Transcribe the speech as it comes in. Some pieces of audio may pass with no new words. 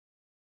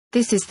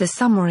This is the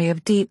summary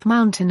of Deep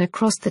Mountain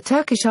Across the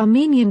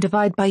Turkish-Armenian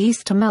Divide by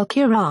Ece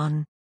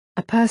Temelkuran.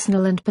 A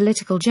personal and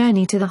political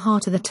journey to the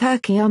heart of the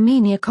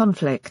Turkey-Armenia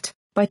conflict,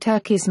 by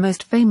Turkey's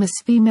most famous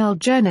female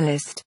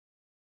journalist.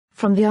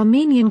 From the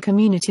Armenian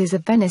communities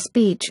of Venice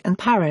Beach and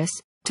Paris,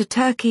 to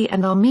Turkey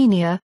and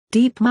Armenia,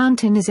 Deep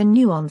Mountain is a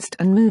nuanced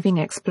and moving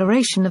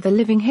exploration of the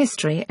living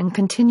history and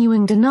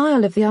continuing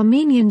denial of the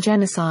Armenian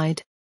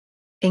genocide.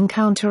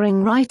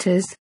 Encountering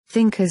writers,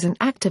 thinkers and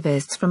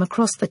activists from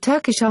across the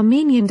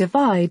Turkish-Armenian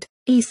divide,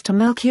 Ece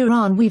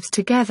Temelkuran weaves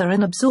together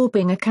an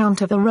absorbing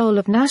account of the role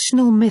of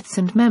national myths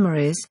and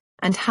memories,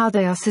 and how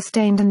they are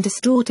sustained and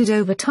distorted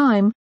over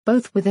time,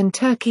 both within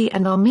Turkey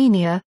and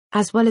Armenia,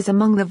 as well as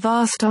among the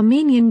vast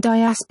Armenian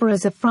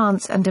diasporas of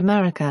France and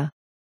America.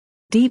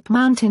 Deep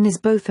Mountain is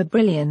both a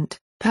brilliant,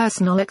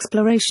 personal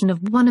exploration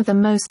of one of the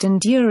most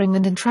enduring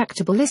and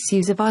intractable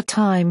issues of our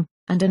time,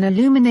 and an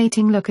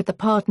illuminating look at the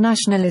part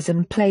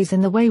nationalism plays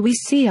in the way we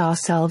see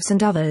ourselves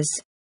and others.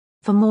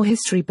 For more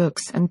history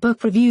books and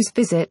book reviews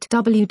visit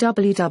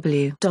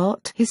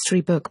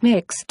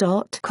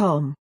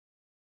www.historybookmix.com.